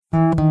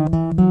Hello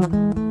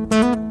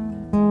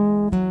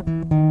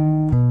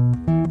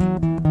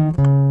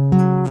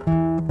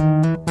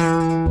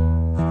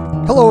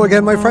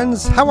again, my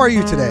friends. How are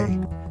you today?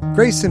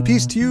 Grace and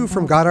peace to you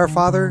from God our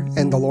Father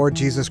and the Lord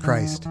Jesus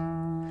Christ.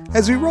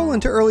 As we roll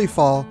into early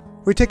fall,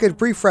 we take a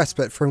brief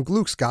respite from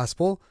Luke's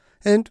Gospel,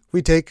 and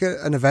we take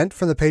an event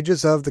from the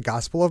pages of the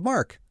Gospel of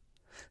Mark.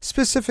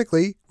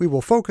 Specifically, we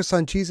will focus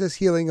on Jesus'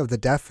 healing of the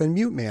deaf and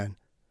mute man,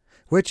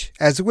 which,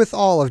 as with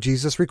all of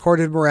Jesus'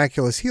 recorded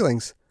miraculous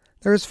healings,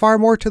 there is far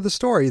more to the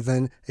story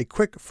than a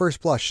quick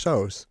first blush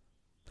shows.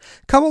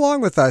 Come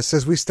along with us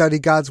as we study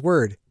God's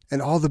Word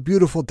and all the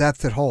beautiful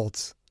depth it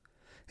holds.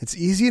 It's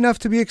easy enough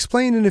to be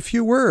explained in a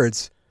few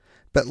words,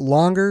 but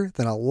longer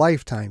than a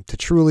lifetime to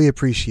truly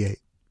appreciate.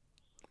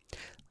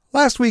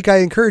 Last week I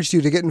encouraged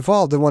you to get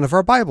involved in one of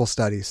our Bible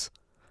studies.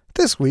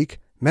 This week,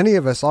 many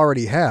of us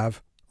already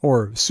have,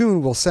 or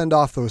soon will send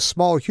off those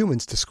small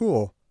humans to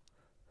school.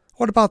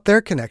 What about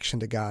their connection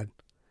to God?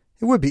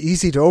 It would be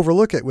easy to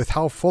overlook it with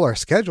how full our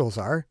schedules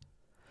are.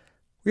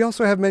 We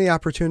also have many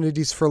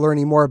opportunities for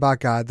learning more about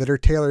God that are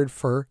tailored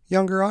for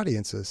younger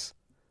audiences.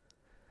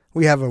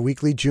 We have a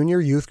weekly junior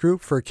youth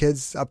group for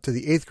kids up to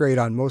the 8th grade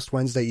on most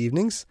Wednesday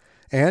evenings,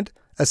 and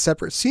a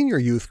separate senior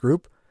youth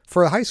group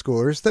for high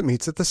schoolers that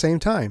meets at the same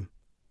time.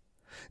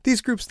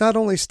 These groups not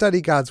only study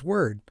God's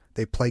Word,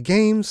 they play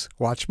games,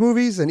 watch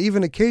movies, and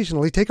even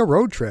occasionally take a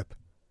road trip.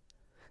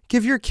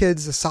 Give your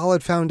kids a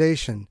solid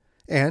foundation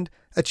and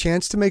a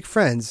chance to make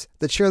friends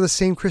that share the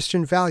same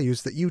Christian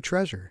values that you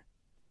treasure.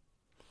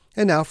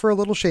 And now for a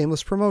little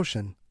shameless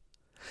promotion.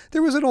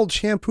 There was an old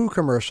shampoo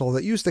commercial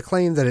that used to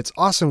claim that its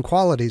awesome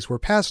qualities were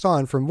passed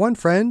on from one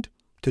friend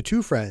to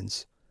two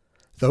friends.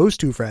 Those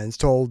two friends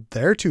told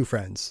their two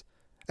friends,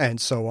 and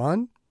so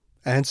on,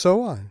 and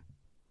so on.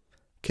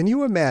 Can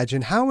you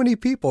imagine how many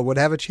people would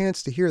have a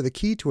chance to hear the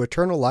key to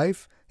eternal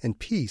life and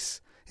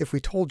peace if we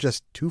told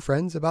just two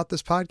friends about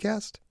this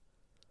podcast?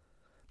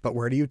 But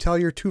where do you tell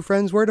your two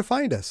friends where to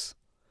find us?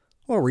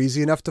 Well, we're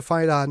easy enough to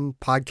find on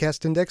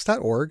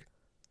podcastindex.org,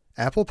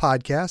 Apple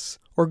Podcasts,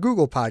 or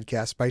Google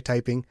Podcasts by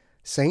typing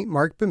St.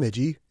 Mark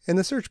Bemidji in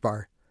the search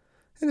bar.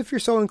 And if you're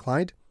so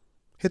inclined,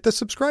 hit the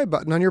subscribe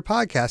button on your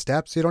podcast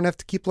app so you don't have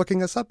to keep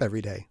looking us up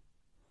every day.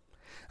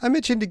 I'm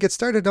itching to get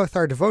started with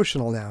our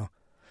devotional now,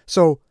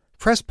 so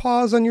press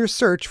pause on your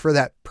search for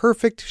that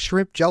perfect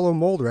shrimp jello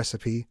mold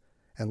recipe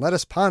and let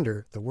us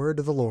ponder the word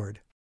of the Lord.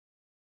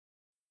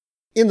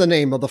 In the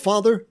name of the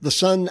Father, the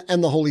Son,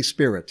 and the Holy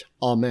Spirit.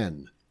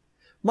 Amen.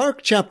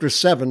 Mark chapter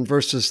 7,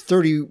 verses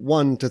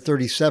 31 to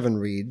 37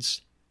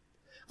 reads,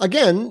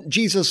 Again,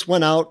 Jesus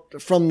went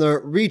out from the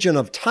region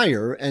of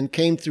Tyre and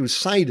came through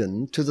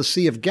Sidon to the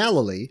Sea of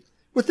Galilee,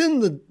 within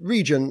the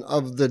region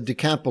of the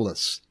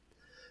Decapolis.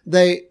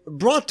 They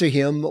brought to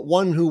him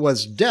one who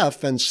was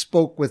deaf and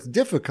spoke with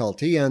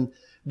difficulty, and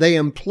they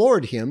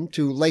implored him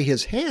to lay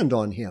his hand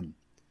on him.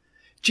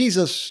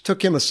 Jesus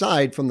took him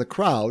aside from the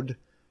crowd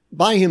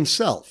by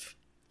himself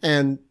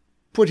and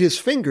put his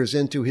fingers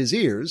into his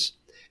ears,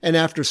 and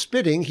after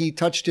spitting he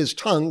touched his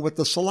tongue with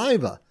the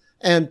saliva,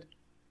 and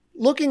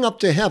looking up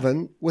to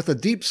heaven with a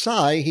deep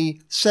sigh,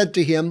 he said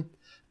to him,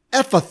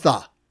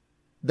 Ephphatha,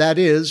 that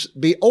is,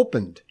 be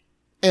opened.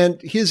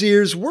 And his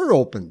ears were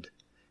opened,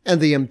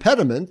 and the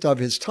impediment of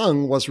his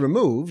tongue was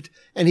removed,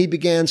 and he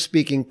began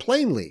speaking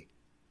plainly.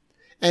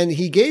 And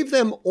he gave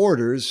them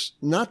orders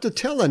not to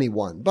tell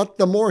anyone, but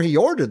the more he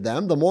ordered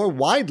them, the more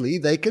widely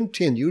they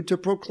continued to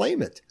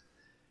proclaim it.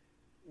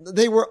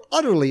 They were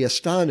utterly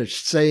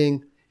astonished,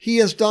 saying, He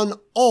has done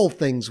all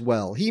things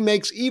well. He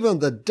makes even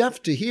the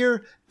deaf to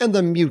hear and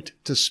the mute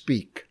to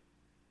speak.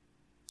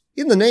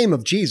 In the name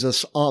of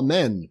Jesus,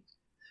 Amen.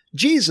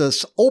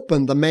 Jesus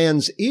opened the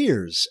man's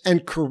ears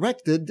and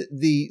corrected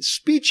the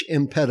speech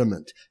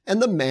impediment,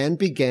 and the man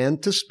began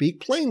to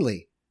speak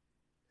plainly.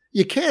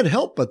 You can't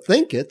help but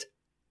think it.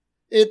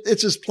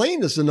 It's as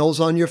plain as the nose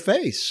on your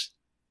face.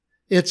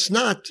 It's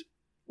not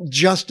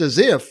just as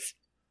if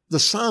the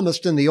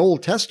psalmist in the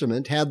Old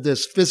Testament had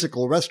this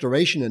physical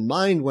restoration in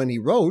mind when he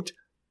wrote.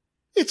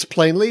 It's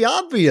plainly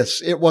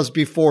obvious it was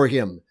before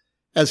him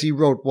as he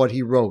wrote what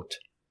he wrote.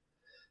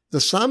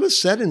 The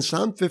psalmist said in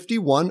Psalm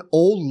 51,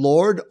 O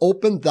Lord,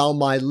 open thou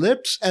my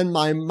lips, and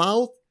my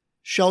mouth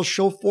shall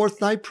show forth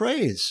thy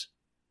praise.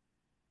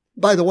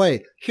 By the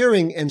way,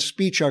 hearing and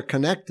speech are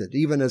connected,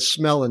 even as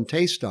smell and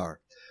taste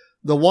are.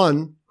 The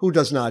one who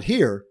does not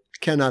hear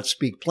cannot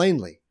speak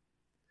plainly.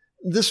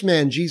 This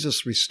man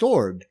Jesus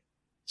restored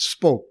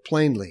spoke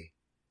plainly.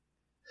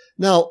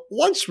 Now,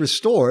 once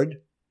restored,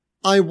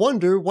 I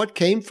wonder what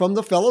came from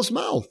the fellow's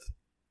mouth.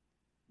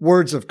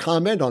 Words of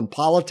comment on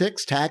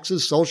politics,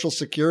 taxes, Social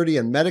Security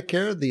and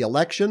Medicare, the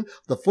election,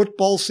 the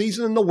football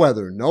season, and the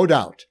weather, no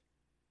doubt.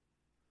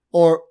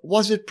 Or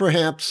was it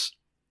perhaps,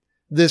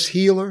 this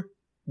healer,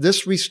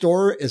 this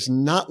restorer is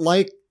not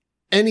like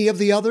any of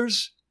the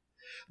others?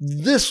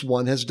 This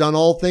one has done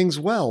all things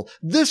well.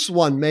 This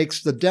one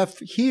makes the deaf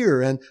hear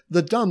and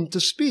the dumb to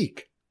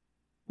speak,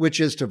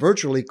 which is to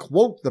virtually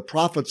quote the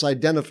prophet's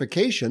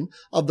identification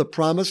of the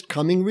promised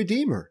coming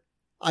Redeemer.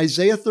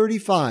 Isaiah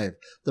 35,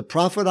 the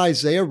prophet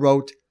Isaiah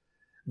wrote,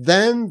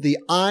 Then the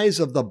eyes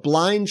of the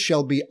blind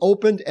shall be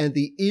opened, and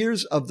the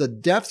ears of the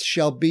deaf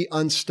shall be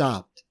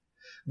unstopped.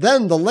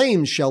 Then the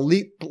lame shall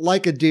leap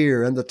like a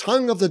deer, and the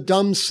tongue of the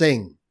dumb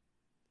sing.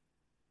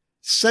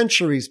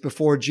 Centuries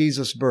before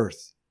Jesus'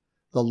 birth,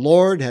 the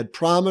Lord had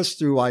promised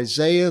through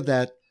Isaiah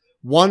that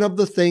one of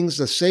the things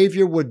the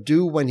Savior would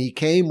do when he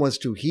came was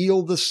to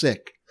heal the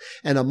sick.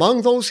 And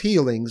among those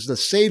healings, the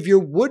Savior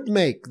would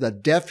make the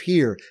deaf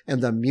hear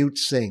and the mute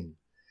sing.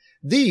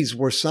 These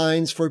were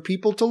signs for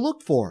people to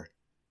look for.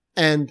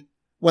 And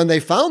when they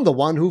found the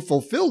one who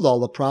fulfilled all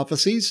the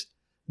prophecies,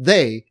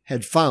 they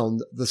had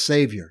found the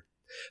Savior.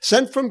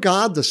 Sent from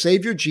God, the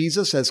Savior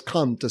Jesus has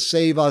come to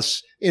save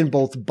us in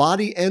both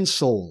body and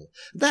soul.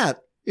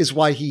 That is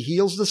why he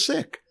heals the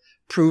sick,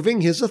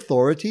 proving his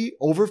authority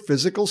over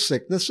physical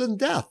sickness and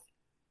death.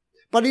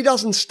 But he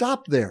doesn't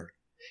stop there.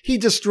 He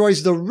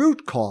destroys the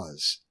root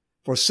cause,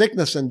 for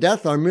sickness and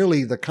death are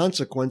merely the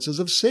consequences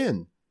of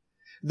sin.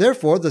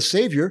 Therefore, the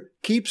Savior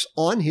keeps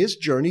on his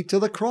journey to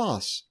the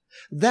cross.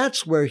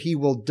 That's where he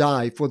will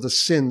die for the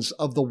sins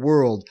of the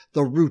world,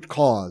 the root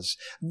cause.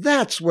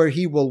 That's where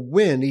he will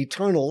win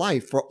eternal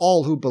life for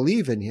all who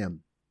believe in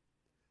him.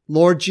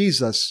 Lord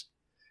Jesus,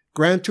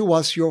 grant to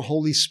us your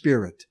Holy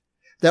Spirit,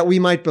 that we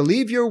might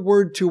believe your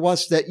word to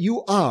us that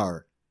you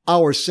are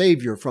our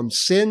Savior from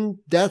sin,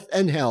 death,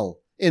 and hell,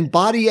 in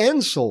body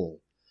and soul.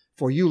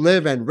 For you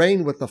live and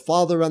reign with the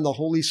Father and the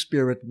Holy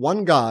Spirit,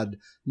 one God,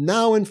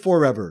 now and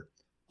forever.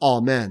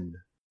 Amen.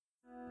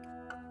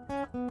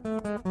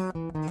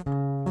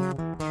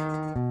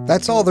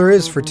 That's all there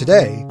is for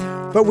today,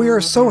 but we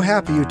are so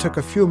happy you took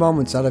a few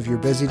moments out of your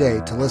busy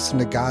day to listen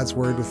to God's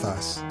Word with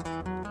us.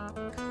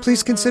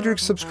 Please consider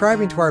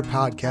subscribing to our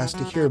podcast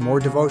to hear more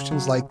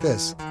devotions like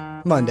this,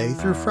 Monday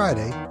through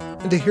Friday,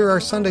 and to hear our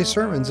Sunday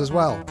sermons as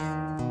well.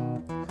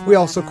 We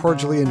also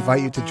cordially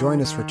invite you to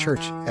join us for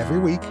church every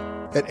week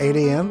at 8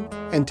 a.m.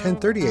 and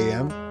 10:30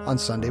 a.m. on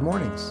Sunday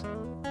mornings.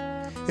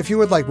 If you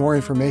would like more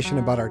information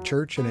about our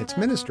church and its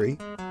ministry,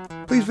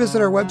 please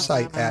visit our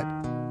website at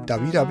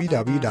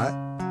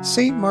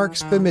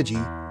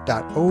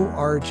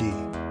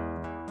www.stmarksbemidji.org.